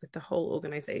resonated with the whole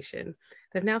organisation.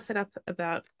 They've now set up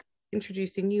about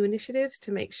introducing new initiatives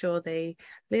to make sure they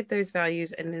live those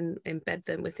values and embed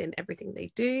them within everything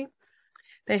they do.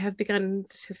 They have begun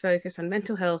to focus on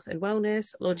mental health and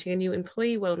wellness, launching a new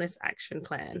employee wellness action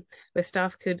plan where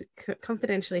staff could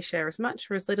confidentially share as much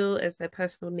or as little as their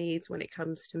personal needs when it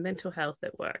comes to mental health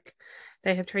at work.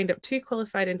 They have trained up 2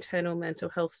 qualified internal mental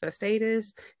health first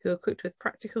aiders who are equipped with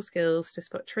practical skills to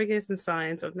spot triggers and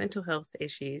signs of mental health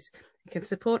issues and can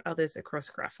support others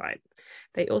across Graphite.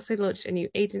 They also launched a new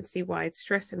agency-wide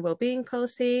stress and wellbeing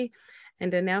policy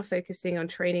and are now focusing on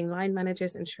training line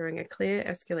managers, ensuring a clear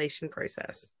escalation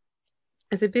process.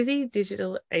 As a busy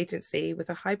digital agency with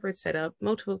a hybrid setup,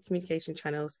 multiple communication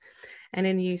channels, and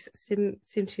in use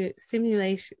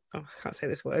simulation, oh, I can't say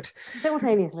this word.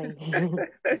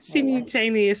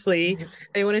 Simultaneously,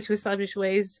 they wanted to establish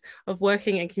ways of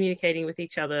working and communicating with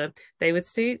each other. They would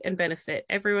suit and benefit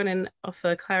everyone and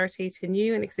offer clarity to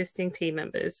new and existing team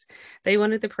members. They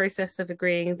wanted the process of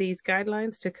agreeing these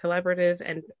guidelines to collaborative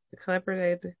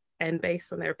and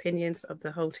based on their opinions of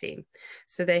the whole team.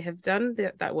 So they have done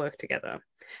that work together.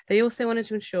 They also wanted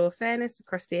to ensure fairness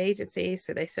across the agency,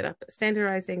 so they set up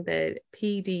standardizing the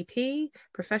PDP,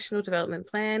 Professional Development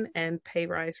Plan, and pay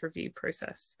rise review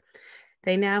process.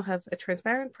 They now have a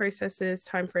transparent processes,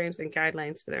 timeframes, and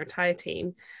guidelines for their entire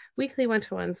team, weekly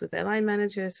one-to-ones with their line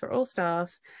managers for all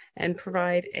staff, and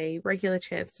provide a regular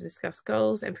chance to discuss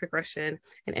goals and progression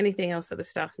and anything else that the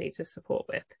staff need to support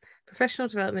with. Professional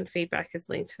development feedback is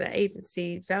linked to their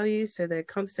agency values, so they're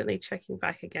constantly checking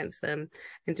back against them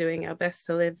and doing our best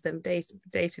to live them day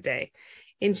to day.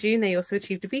 In June, they also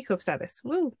achieved a B Corp status.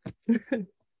 Woo! There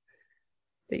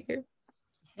you go.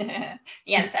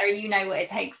 Yeah, Sarah, you know what it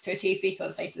takes to achieve B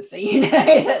Corp status, so you know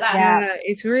that. Yeah,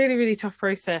 it's a really, really tough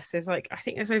process. There's I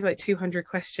think there's over 200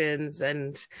 questions,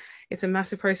 and it's a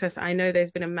massive process. I know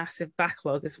there's been a massive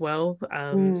backlog as well.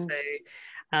 So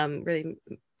really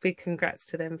big congrats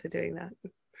to them for doing that.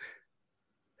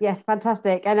 Yes,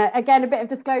 fantastic. And again, a bit of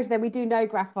disclosure there, we do know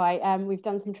Graphite. We've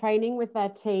done some training with their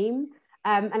team.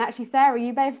 And actually, Sarah,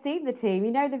 you may have seen the team. You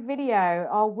know the video,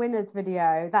 our winners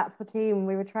video. That's the team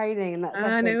we were training. No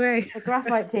way. The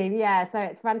Graphite team, yeah. So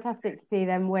it's fantastic to see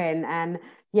them win, and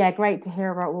yeah, great to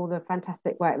hear about all the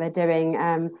fantastic work they're doing.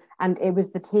 And it was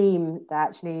the team that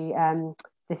actually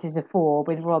this is for,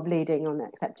 with Rob leading on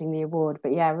accepting the award.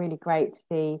 But yeah, really great to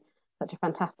see such a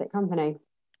fantastic company.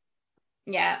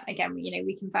 Yeah, again,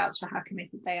 we can vouch for how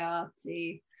committed they are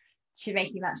to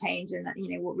making that change, and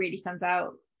what really stands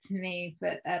out to me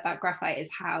about Graphite is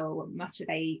how much of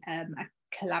a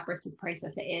collaborative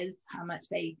process it is, how much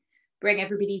they bring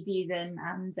everybody's views in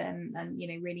and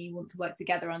really want to work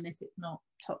together on this. It's not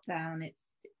top down, it's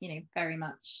very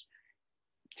much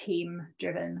team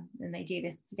driven, and they do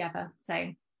this together, so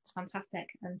it's fantastic.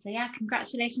 And so yeah,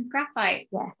 congratulations Graphite.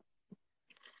 Yeah,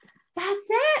 that's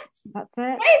it. These are our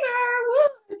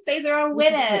awards. These are our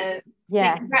winners.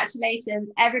 Yeah. So congratulations,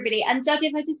 everybody. And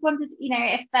judges, I just wondered,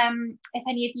 if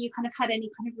any of you kind of had any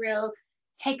kind of real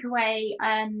takeaway,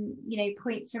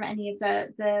 points from any of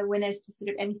the winners, to sort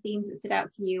of any themes that stood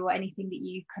out to you, or anything that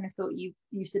you kind of thought you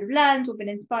sort of learned or been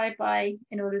inspired by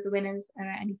in all of the winners, or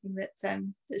anything that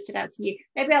stood out to you.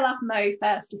 Maybe I'll ask Mo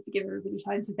first, just to give everybody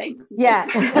time to think. Yeah.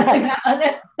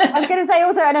 I was going to say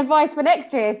also an advice for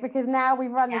next year, because now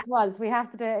we've run this once, we have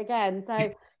to do it again.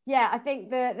 So yeah, I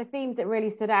think the themes that really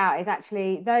stood out is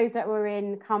actually those that were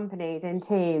in companies, in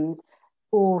teams,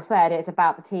 all said it's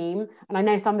about the team. And I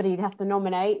know somebody has to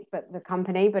nominate but the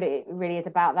company, but it really is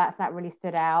about that. So that really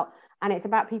stood out. And it's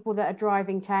about people that are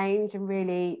driving change, and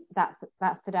really that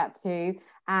stood out too.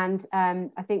 And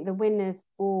I think the winners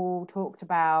all talked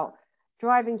about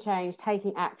driving change,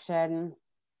 taking action,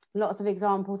 lots of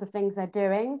examples of things they're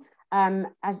doing.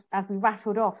 As we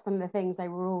rattled off some of the things they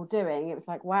were all doing, it was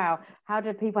like, wow, how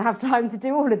did people have time to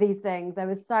do all of these things? There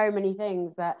were so many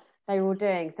things that they were all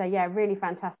doing. So yeah, really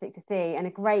fantastic to see, and a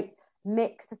great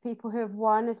mix of people who have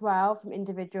won as well, from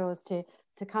individuals to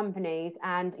companies.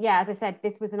 And yeah, as I said,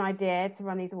 this was an idea to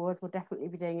run these awards. We'll definitely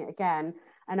be doing it again.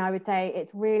 And I would say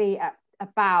it's really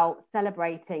about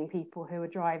celebrating people who are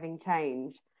driving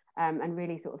change, and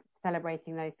really sort of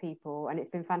celebrating those people. And it's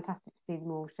been fantastic to see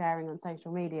them all sharing on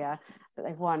social media that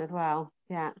they've won as well.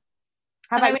 Yeah.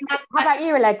 How about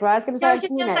you, Allegra?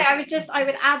 I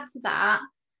would add to that,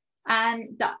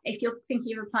 that if you're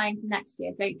thinking of applying for next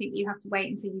year, don't think you have to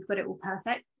wait until you've got it all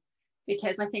perfect,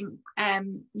 because I think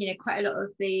quite a lot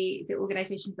of the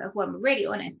organisations that have won were really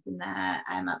honest in their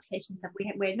applications.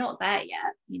 We're not there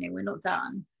yet, we're not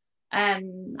done.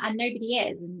 And nobody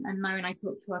is, and Mo and I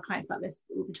talk to our clients about this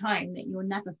all the time, that you're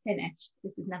never finished,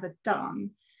 this is never done,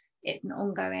 it's an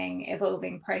ongoing,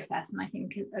 evolving process. And I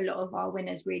think a lot of our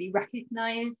winners really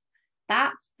recognise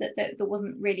that there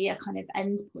wasn't really a kind of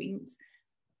end point,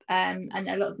 and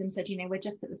a lot of them said, we're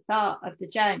just at the start of the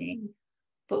journey,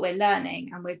 but we're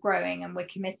learning and we're growing and we're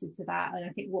committed to that. And I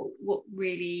think what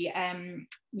really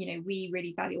we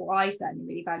really value, or I certainly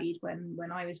really valued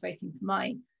when I was voting for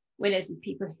my winners, was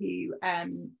people who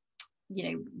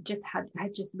just had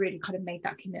just really kind of made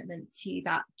that commitment to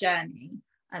that journey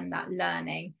and that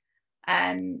learning,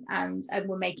 and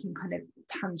we're making kind of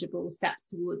tangible steps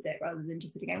towards it, rather than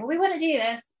just sort of going, well, we want to do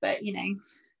this, but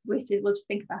we'll just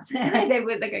think about it.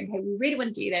 They're going, okay, we really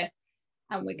want to do this,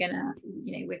 and we're gonna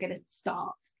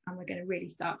start, and we're gonna really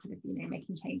start kind of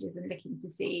making changes and looking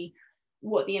to see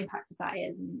what the impact of that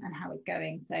is and how it's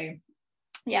going. So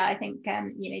yeah, I think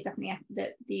definitely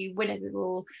that the winners are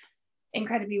all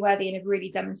incredibly worthy and have really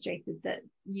demonstrated that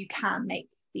you can make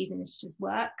these initiatives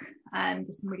work.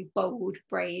 There's some really bold,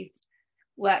 brave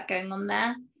work going on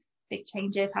there, big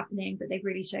changes happening, but they've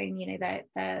really shown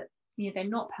they're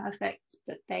not perfect,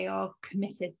 but they are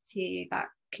committed to that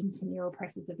continual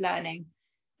process of learning.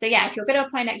 So yeah, if you're going to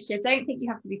apply next year, don't think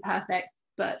you have to be perfect,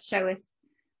 but show us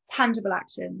tangible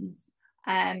actions,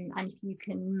 and if you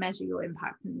can measure your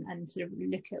impact and sort of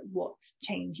look at what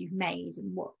change you've made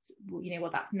and what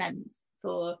that's meant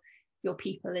for your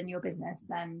people and your business,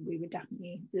 then we would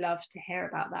definitely love to hear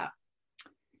about that.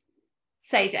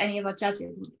 So do any of our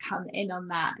judges want to come in on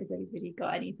that? Has anybody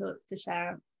got any thoughts to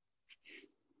share?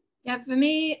 Yeah, for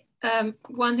me,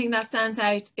 one thing that stands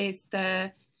out is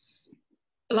a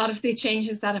lot of the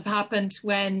changes that have happened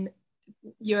when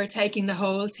you're taking the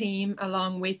whole team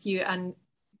along with you and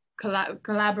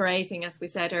collaborating, as we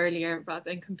said earlier, rather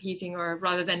than competing, or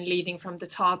rather than leading from the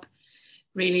top,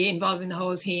 really involving the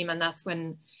whole team. And that's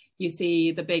when you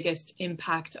see the biggest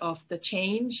impact of the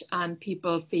change, and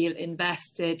people feel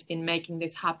invested in making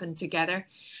this happen together.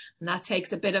 And that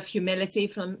takes a bit of humility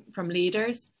from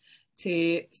leaders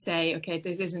to say, okay,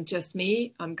 this isn't just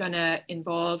me, I'm gonna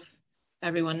involve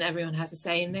everyone has a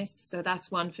say in this. So that's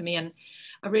one for me. And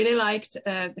I really liked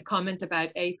the comment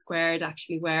about A Squared,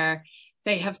 actually, where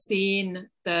they have seen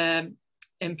the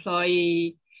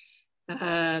employee,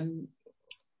 that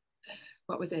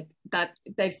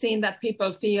they've seen that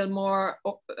people feel more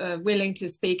willing to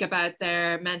speak about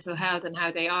their mental health and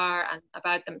how they are and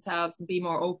about themselves, and be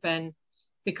more open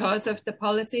because of the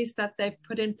policies that they've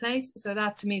put in place. So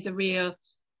that to me is a real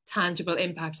tangible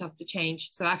impact of the change.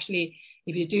 So actually,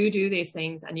 if you do these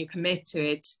things and you commit to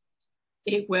it,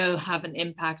 it will have an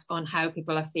impact on how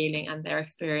people are feeling and their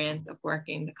experience of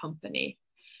working in the company,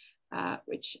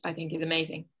 which I think is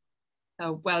amazing.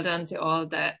 So well done to all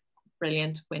the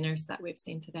brilliant winners that we've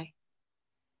seen today.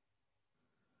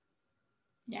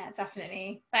 Yeah,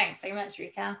 definitely. Thanks so much,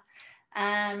 Riikka.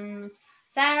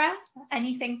 Sarah,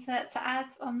 anything to add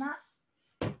on that?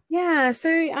 Yeah, so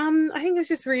I think it's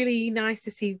just really nice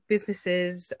to see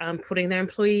businesses putting their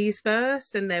employees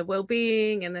first and their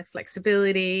well-being and their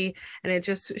flexibility, and it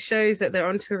just shows that they're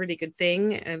onto a really good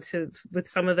thing, and with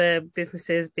some of the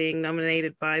businesses being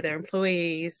nominated by their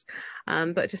employees,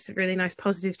 but just a really nice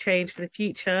positive change for the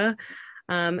future.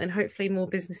 And hopefully more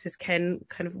businesses can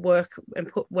kind of work and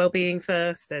put well-being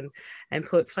first and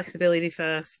put flexibility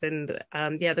first. And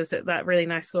there's that really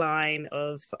nice line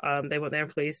of they want their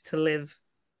employees to live,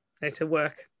 to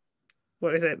work.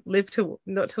 What is it?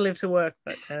 Not to live to work,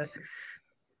 but oh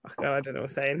God, I don't know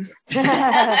what I'm saying.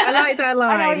 I like that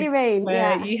line. I know what you mean.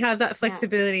 Where you have that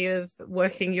flexibility of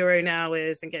working your own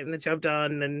hours and getting the job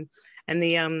done, and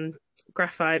the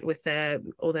graphite with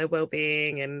all their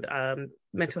well-being and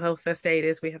mental health first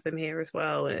aiders. We have them here as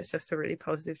well, and it's just a really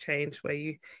positive change where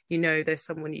you know there's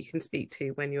someone you can speak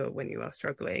to when you are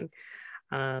struggling,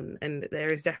 and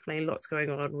there is definitely lots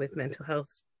going on with mental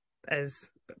health as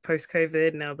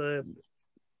post-COVID. Now the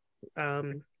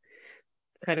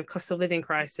kind of cost of living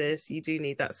crisis, you do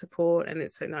need that support, and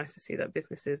it's so nice to see that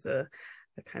businesses are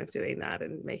kind of doing that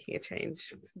and making a change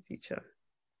for the future.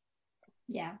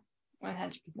 Yeah,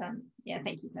 100%. Yeah,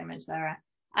 thank you so much, Sarah.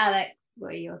 Alex,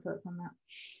 what are your thoughts on that?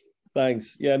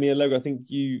 Thanks. Yeah, I mean, Allegra, I think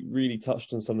you really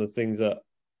touched on some of the things that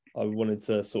I wanted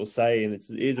to sort of say, and it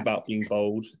is about being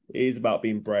bold. It is about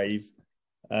being brave.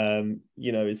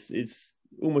 It's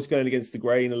almost going against the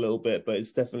grain a little bit, but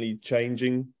it's definitely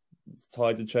changing. It's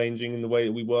tides are changing in the way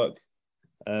that we work,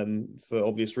 for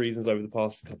obvious reasons over the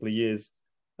past couple of years.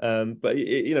 But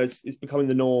it's becoming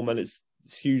the norm, and it's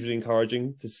hugely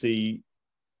encouraging to see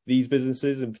these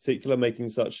businesses in particular making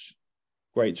such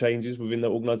great changes within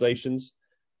their organizations.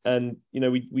 And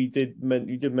you did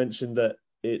mention that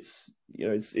it's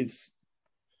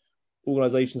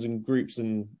organizations and groups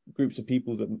of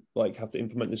people that have to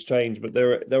implement this change, but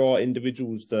there are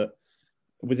individuals that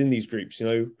within these groups,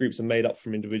 groups are made up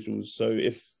from individuals. So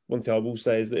if one thing I will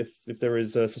say is that if there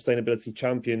is a sustainability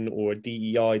champion or a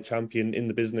DEI champion in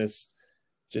the business,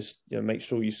 just make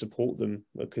sure you support them,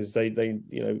 because they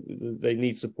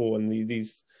need support, and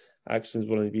these actions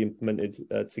will only be implemented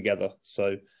together.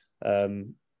 So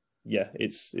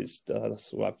it's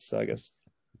that's what I have to say, I guess.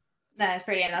 That's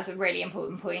brilliant. That's a really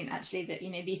important point, actually, that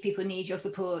these people need your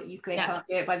support. They can't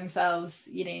do it by themselves.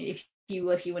 If you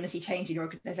want to see change in your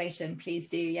organization, please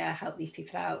do help these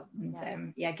people out,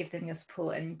 and give them your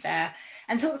support, and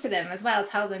talk to them as well.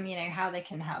 Tell them how they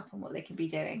can help and what they can be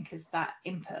doing, because that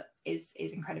input is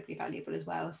incredibly valuable as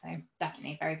well. So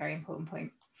definitely a very, very important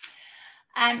point.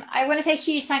 I want to say a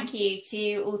huge thank you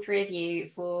to all three of you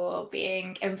for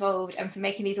being involved and for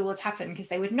making these awards happen, because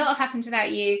they would not have happened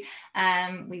without you.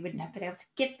 We wouldn't have been able to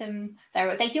give them.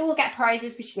 They do all get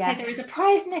prizes. We should say there is a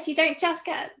prize in this. You don't just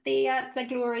get the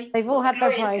glory. They've all had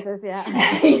their prizes,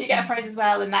 You get a prize as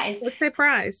well, and that is. What's their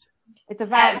prize? It's a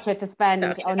voucher to spend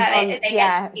on they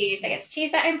get to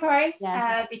choose their own prize,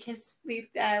 because we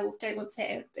don't want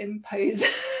to impose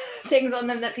things on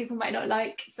them that people might not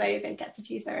like, so they get to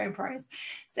choose their own prize.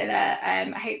 So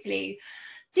that hopefully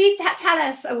do tell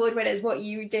us, award winners, what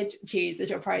you did choose as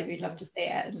your prize. We'd love to see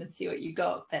it and let's see what you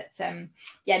got. But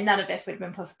none of this would have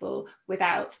been possible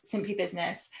without Simply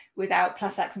Business, without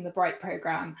 +X and the BRITE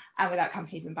programme, and without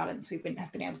Companies in Balance. We wouldn't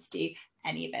have been able to do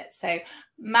any of it. So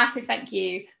massive thank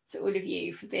you to all of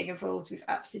you for being involved. We've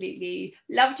absolutely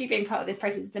loved you being part of this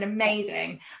process. It's been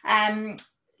amazing.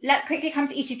 Let's quickly come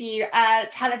to each of you.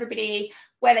 Tell everybody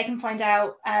where they can find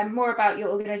out more about your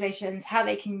organisations, how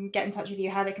they can get in touch with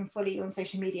you, how they can follow you on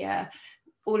social media,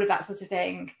 all of that sort of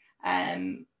thing,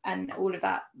 and all of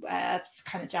that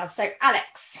kind of jazz. So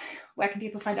Alex, where can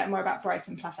people find out more about BRITE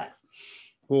and +X?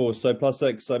 Cool. So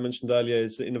 +X, I mentioned earlier,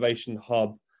 is the innovation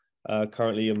hub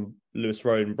currently in Lewis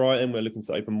Road in Brighton. We're looking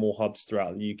to open more hubs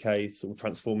throughout the UK, sort of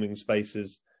transforming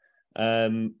spaces.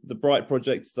 The BRITE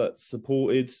project that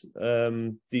supported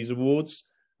these awards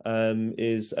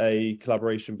is a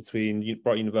collaboration between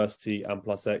Brighton University and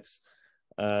 +X,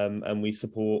 and we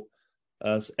support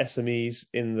SMEs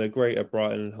in the greater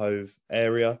Brighton and Hove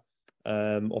area,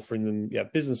 offering them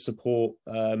business support,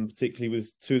 particularly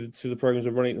with two of the programs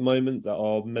we're running at the moment that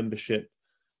are membership,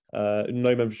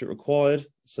 no membership required.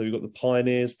 So we've got the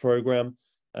Pioneers program,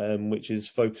 which is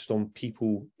focused on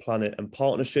people, planet and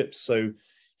partnerships. So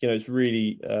it's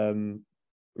really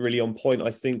really on point,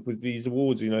 I think, with these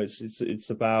awards. It's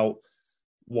about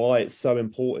why it's so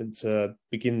important to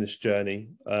begin this journey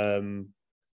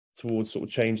towards sort of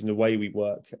changing the way we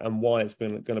work, and why it's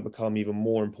going to become even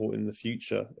more important in the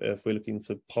future if we're looking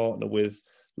to partner with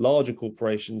larger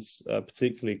corporations,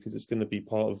 particularly because it's going to be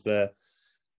part of their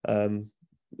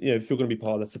if you're going to be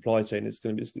part of the supply chain, it's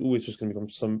always just going to become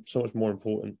so much more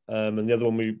important. And the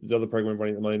other program we're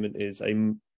running at the moment is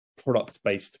a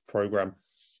product-based program.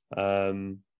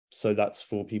 So that's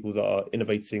for people that are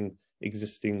innovating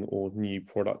existing or new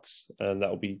products, and that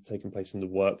will be taking place in the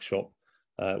workshop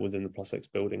within the +X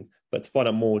building. But to find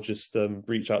out more, just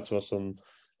reach out to us on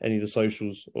any of the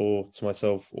socials, or to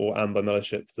myself or Amber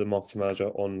Mellowship, the marketing manager,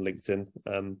 on LinkedIn.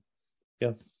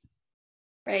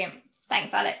 Brilliant.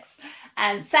 Thanks, Alex.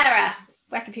 Sarah,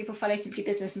 where can people follow Simply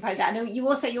Business and find out? I know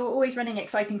you're always running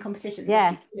exciting competitions.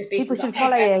 Yeah, people should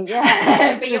follow you.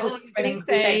 Yeah, but you're always running.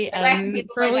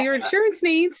 For all your insurance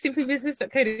needs,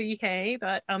 simplybusiness.co.uk.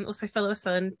 But also follow us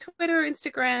on Twitter,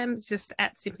 Instagram, just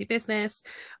at Simply Business.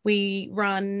 We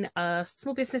run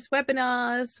small business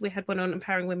webinars. We had one on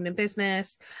empowering women in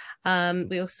business.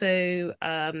 We also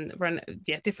run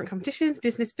different competitions,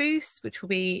 business boosts, which will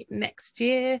be next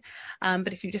year.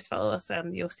 But if you just follow us,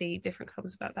 you'll see different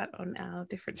comments about that on our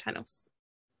different channels.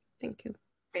 Thank you.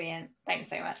 Brilliant.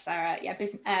 Thanks so much, Sarah.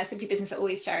 Simply Business are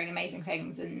always sharing amazing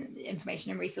things and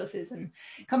information and resources and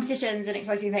competitions and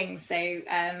exciting things. So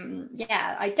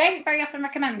I don't very often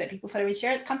recommend that people follow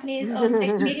insurance companies on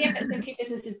social media, but Simply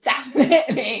Business is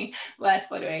definitely worth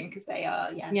following, because they are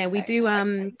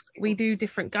we do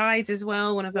different guides as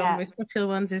well. One of our most popular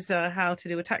ones is how to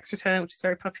do a tax return, which is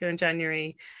very popular in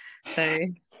January, so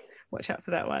watch out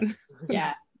for that one.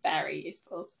 Very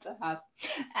useful to have.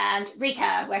 And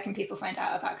Riikka, where can people find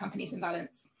out about Companies in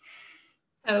Balance?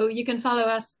 So you can follow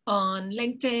us on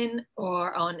LinkedIn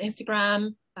or on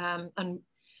Instagram, and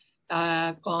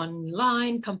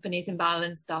online,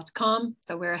 companiesinbalance.com.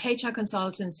 So we're a HR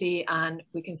consultancy, and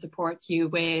we can support you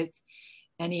with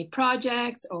any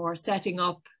projects or setting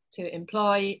up to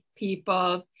employ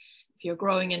people. If you're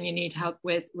growing and you need help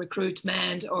with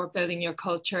recruitment or building your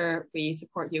culture, we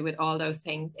support you with all those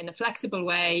things in a flexible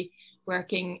way,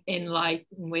 working in line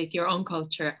with your own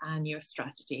culture and your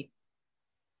strategy.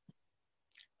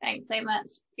 Thanks so much,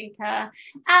 Riikka.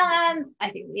 And I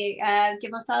think we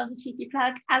give ourselves a cheeky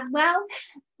plug as well.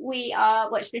 We are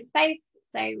Watch This Space.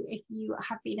 So if you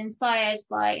have been inspired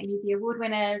by any of the award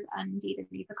winners and indeed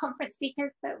any of the conference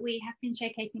speakers that we have been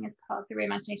showcasing as part of the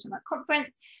Reimagination Work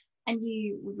Conference, and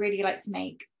you would really like to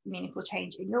make meaningful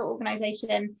change in your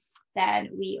organisation, then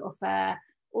we offer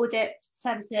audit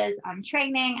services and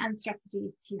training and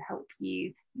strategies to help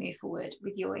you move forward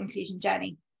with your inclusion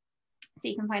journey. So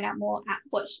you can find out more at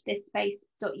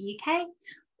watchthisSpace.uk,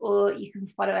 or you can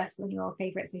follow us on your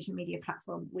favourite social media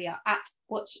platform. We are at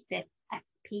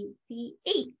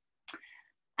watchthisSPCE.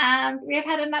 And we have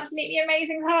had an absolutely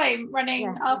amazing time running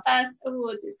our first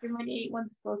awards. It's been really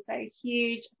wonderful. So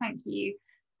huge thank you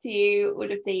to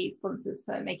all of the sponsors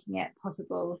for making it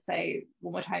possible. So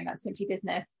one more time, that's Simply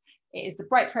Business. It is the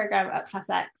BRITE programme at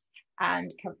 +X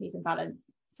and Companies in Balance.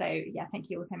 So yeah, thank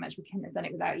you all so much. We couldn't have done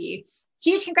it without you.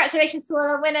 Huge congratulations to all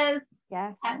our winners.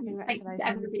 Yeah, and thank you to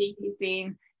everybody who's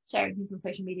been sharing things on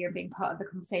social media and being part of the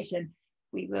conversation.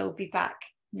 We will be back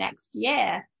next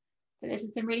year. But this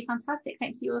has been really fantastic.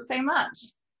 Thank you all so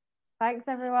much. Thanks,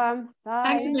 everyone. Bye.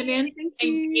 Thanks a million. Thank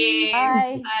Thank you.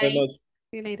 Bye. Bye. See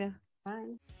you later.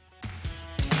 Bye.